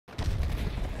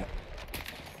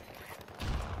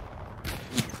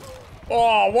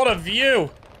Oh, what a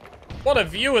view. What a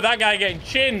view of that guy getting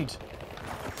chinned.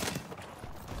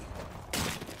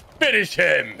 Finish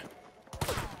him.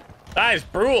 That is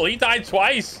brutal. He died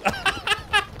twice.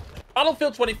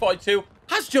 Battlefield 2042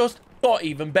 has just got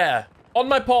even better. On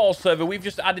my Portal server, we've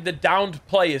just added the downed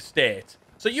player state.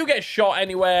 So you get shot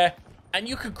anywhere, and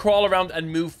you can crawl around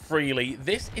and move freely.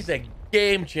 This is a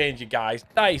game changer, guys.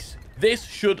 Nice. This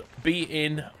should be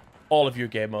in all of your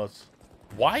game modes.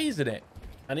 Why isn't it?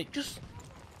 And it just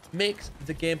makes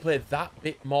the gameplay that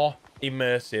bit more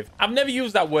immersive. I've never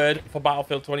used that word for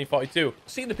Battlefield 2042.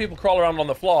 Seeing the people crawl around on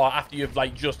the floor after you've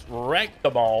like just wrecked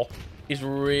them all is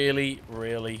really,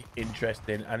 really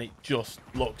interesting, and it just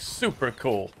looks super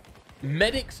cool.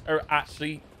 Medics are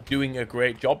actually doing a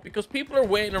great job because people are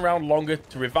waiting around longer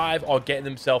to revive or getting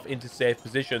themselves into safe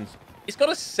positions. It's got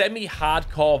a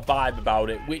semi-hardcore vibe about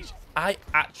it, which I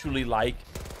actually like.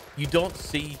 You don't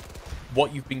see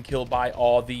what you've been killed by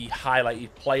or the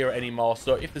highlighted player anymore.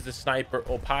 So if there's a sniper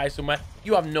up high somewhere,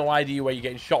 you have no idea where you're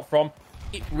getting shot from.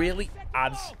 It really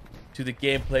adds to the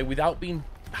gameplay without being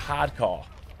hardcore.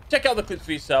 Check out the clips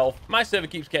for yourself. My server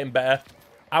keeps getting better.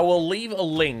 I will leave a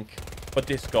link for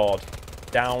Discord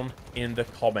down in the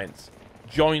comments.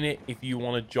 Join it if you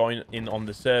want to join in on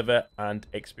the server and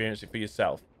experience it for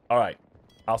yourself. All right.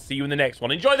 I'll see you in the next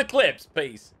one. Enjoy the clips.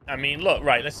 Peace. I mean, look,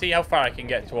 right. Let's see how far I can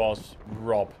get towards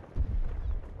Rob.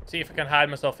 See if I can hide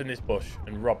myself in this bush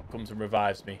and Rob comes and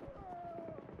revives me.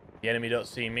 The enemy don't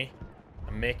see me.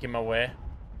 I'm making my way.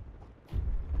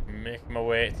 I'm making my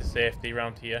way to safety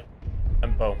around here.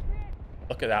 And boom.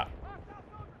 Look at that.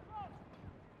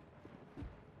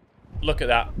 Look at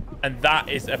that. And that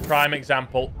is a prime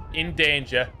example in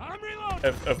danger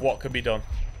of what could be done.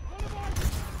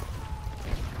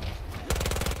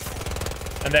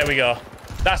 And there we go.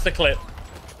 That's the clip.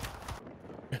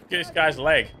 Look at this guy's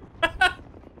leg.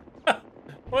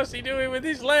 What's he doing with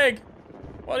his leg?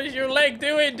 What is your leg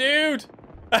doing, dude?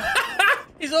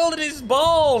 He's holding his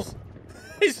balls.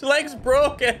 His leg's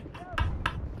broken.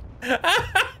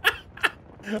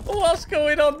 What's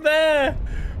going on there?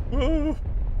 Ooh,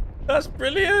 that's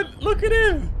brilliant. Look at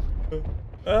him.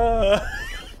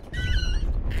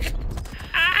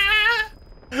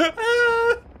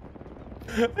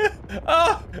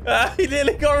 He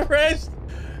nearly got rest.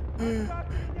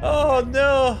 Oh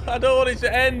no, I don't want it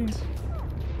to end.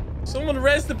 Someone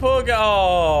res the poor guy.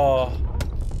 Oh,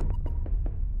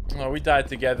 we died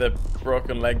together.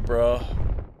 Broken leg, bro.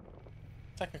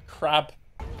 It's like a crab.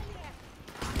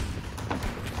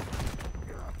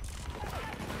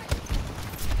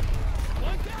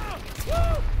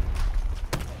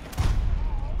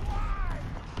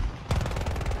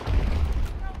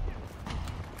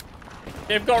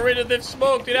 They've got rid of, they've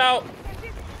smoked it out.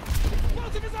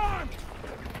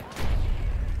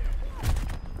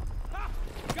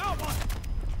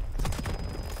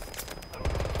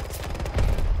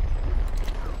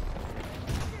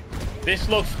 This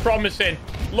looks promising.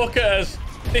 Look at us.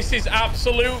 This is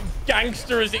absolute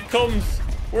gangster as it comes.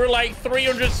 We're like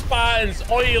 300 Spartans,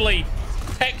 oily,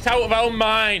 teched out of our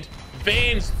mind,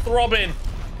 veins throbbing.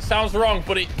 Sounds wrong,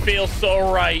 but it feels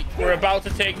so right. We're about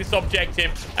to take this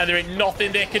objective, and there ain't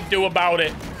nothing they can do about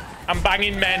it. I'm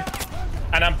banging men,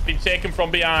 and I've been taken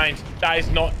from behind. That is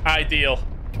not ideal.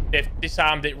 They've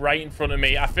disarmed it right in front of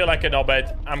me. I feel like a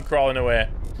knobhead. I'm crawling away.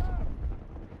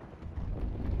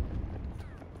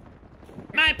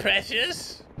 My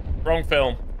precious. Wrong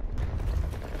film.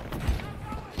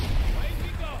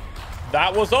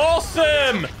 That was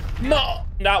awesome. No,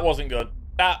 that wasn't good.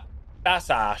 That's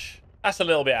harsh. That's a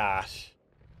little bit harsh.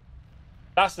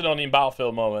 That's an only in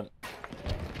Battlefield moment.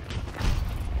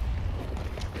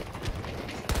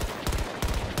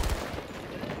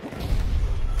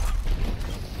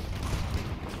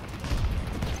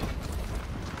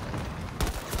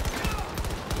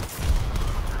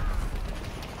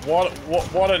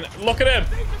 What an... Look at him.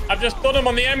 I've just done him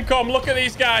on the MCOM. Look at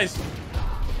these guys.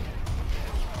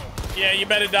 Yeah, you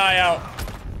better die out.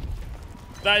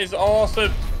 That is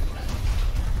awesome.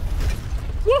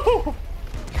 Woohoo!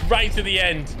 Right to the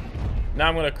end. Now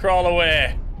I'm going to crawl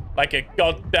away like a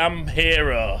goddamn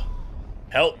hero.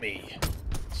 Help me.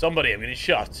 Somebody, I'm getting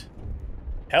shot.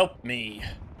 Help me.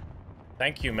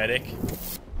 Thank you, medic.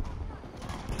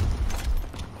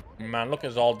 Man, look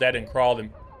at us all dead and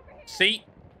crawling. See?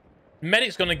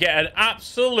 Medic's going to get an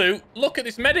absolute... Look at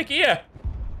this medic here.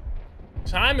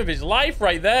 Time of his life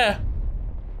right there.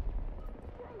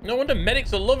 No wonder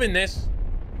medics are loving this.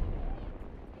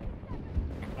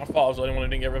 I thought I was the only one who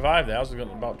didn't get revived there. I was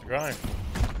about to cry.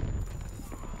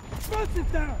 Bust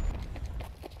it down.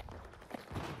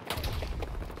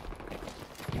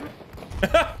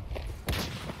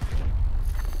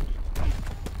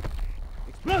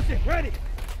 Charge! Ready!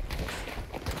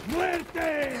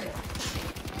 Muerte!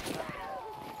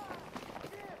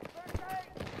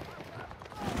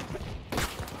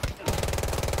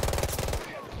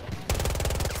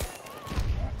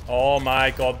 Oh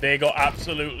my god, they got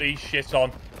absolutely shit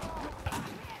on.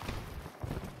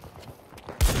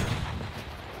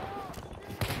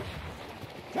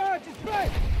 Charge is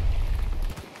right!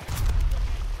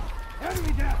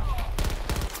 Enemy down!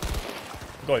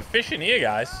 I'm going fishing here,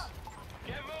 guys.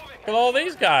 Look at all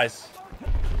these guys.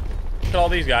 Look at all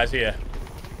these guys here.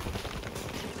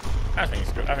 I think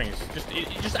it's good. I think it's just, it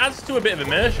just adds to a bit of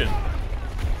immersion.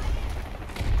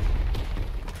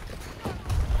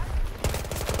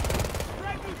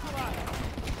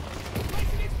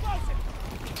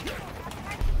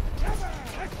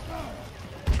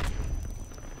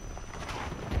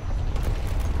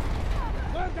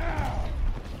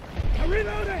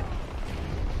 Reloading!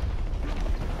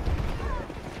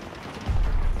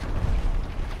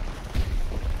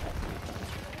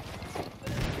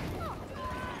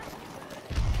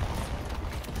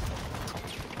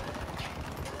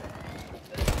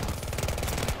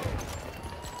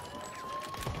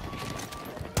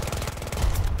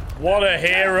 What a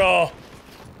hero!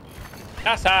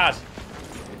 That's hard.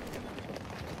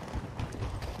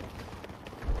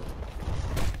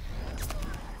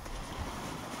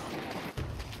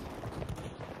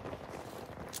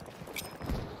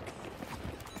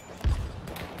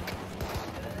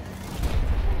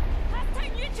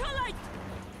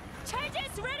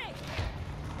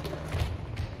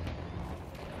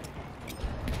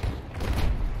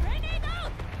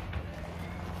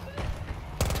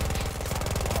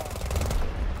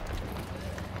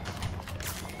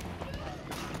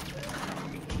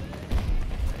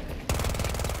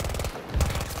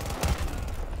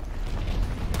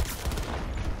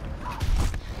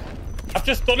 I've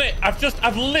just done it.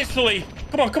 I've literally.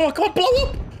 Come on, blow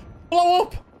up. Blow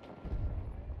up.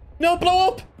 No, blow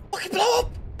up. Fucking blow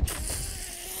up.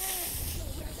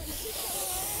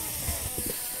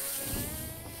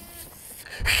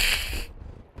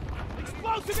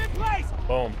 Explosive in place!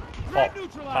 Boom. Threat Oh,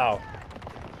 neutralized. ow.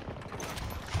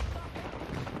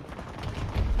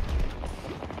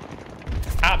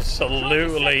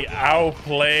 Absolutely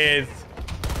outplayed.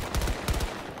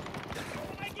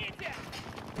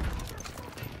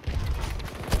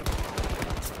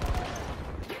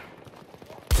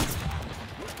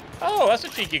 Oh, that's a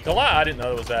cheeky collide. I didn't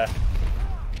know it was there.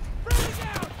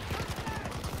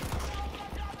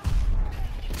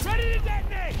 Ready to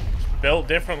detonate! Built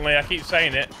differently. I keep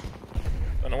saying it.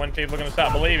 Don't know when people are going to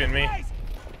start believing me.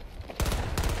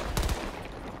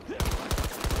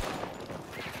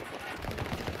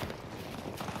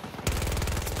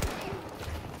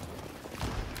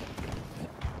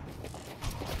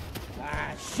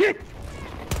 Ah, shit!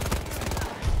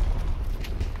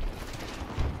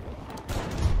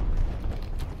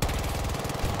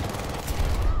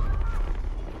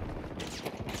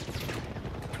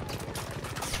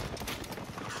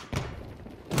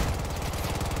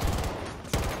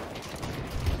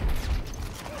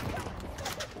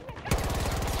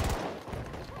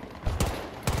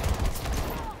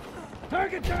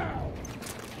 Target down!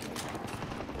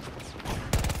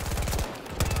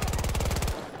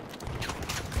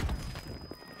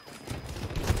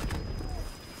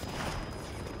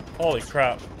 Holy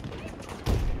crap.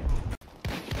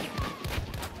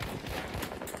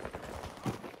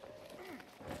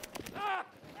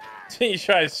 He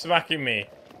tried smacking me.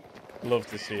 Love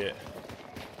to see it.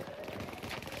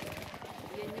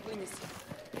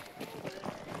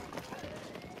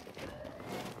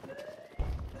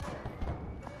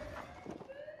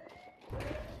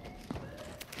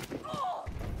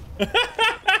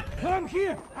 Come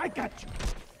here! I got you!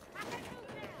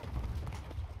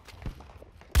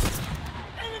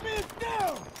 Enemy is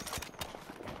down!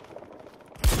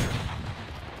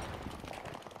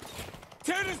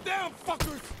 Tear this down,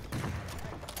 fuckers!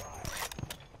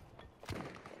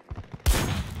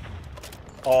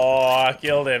 Oh, I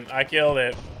killed him. I killed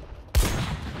him.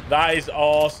 That is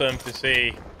awesome to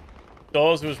see.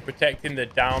 Those was protecting the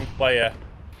down player.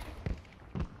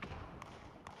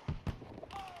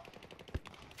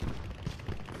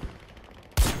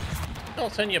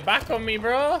 Don't turn your back on me,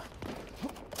 bro.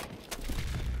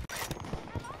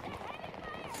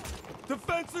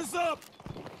 Defense is up!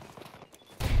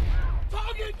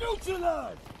 Target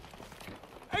neutralized!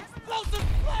 Explosive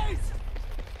placed!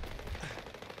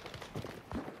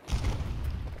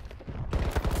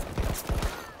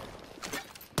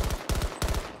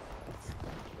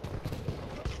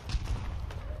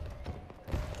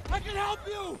 I can help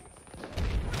you!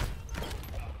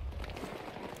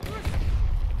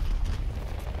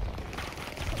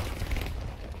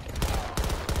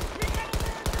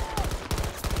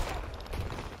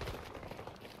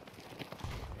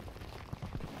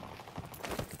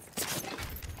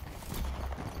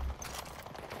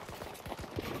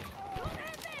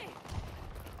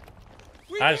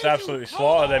 I just absolutely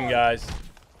slaughtered them guys.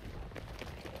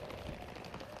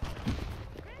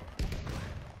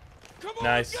 Come on,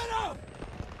 Nice. get up!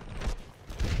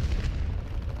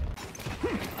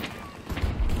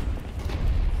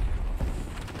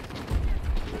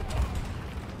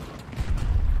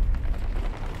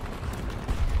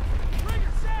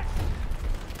 Trigger set!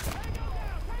 Tango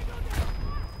down! Tango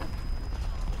down!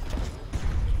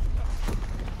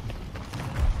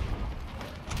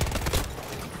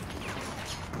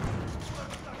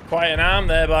 Quite an arm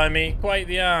there by me. Quite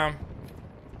the arm.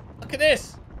 Look at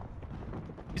this.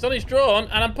 He's on his drone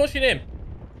and I'm pushing him.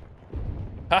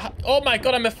 Oh my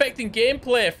god, I'm affecting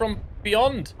gameplay from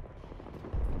beyond.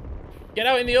 Get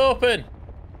out in the open.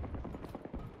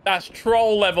 That's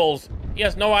troll levels. He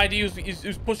has no idea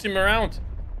who's pushing him around.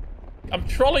 I'm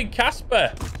trolling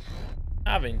Casper.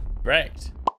 Having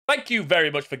wrecked. Thank you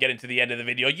very much for getting to the end of the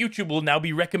video. YouTube will now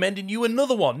be recommending you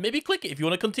another one. Maybe click it if you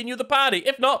want to continue the party.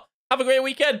 If not, have a great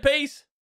weekend. Peace.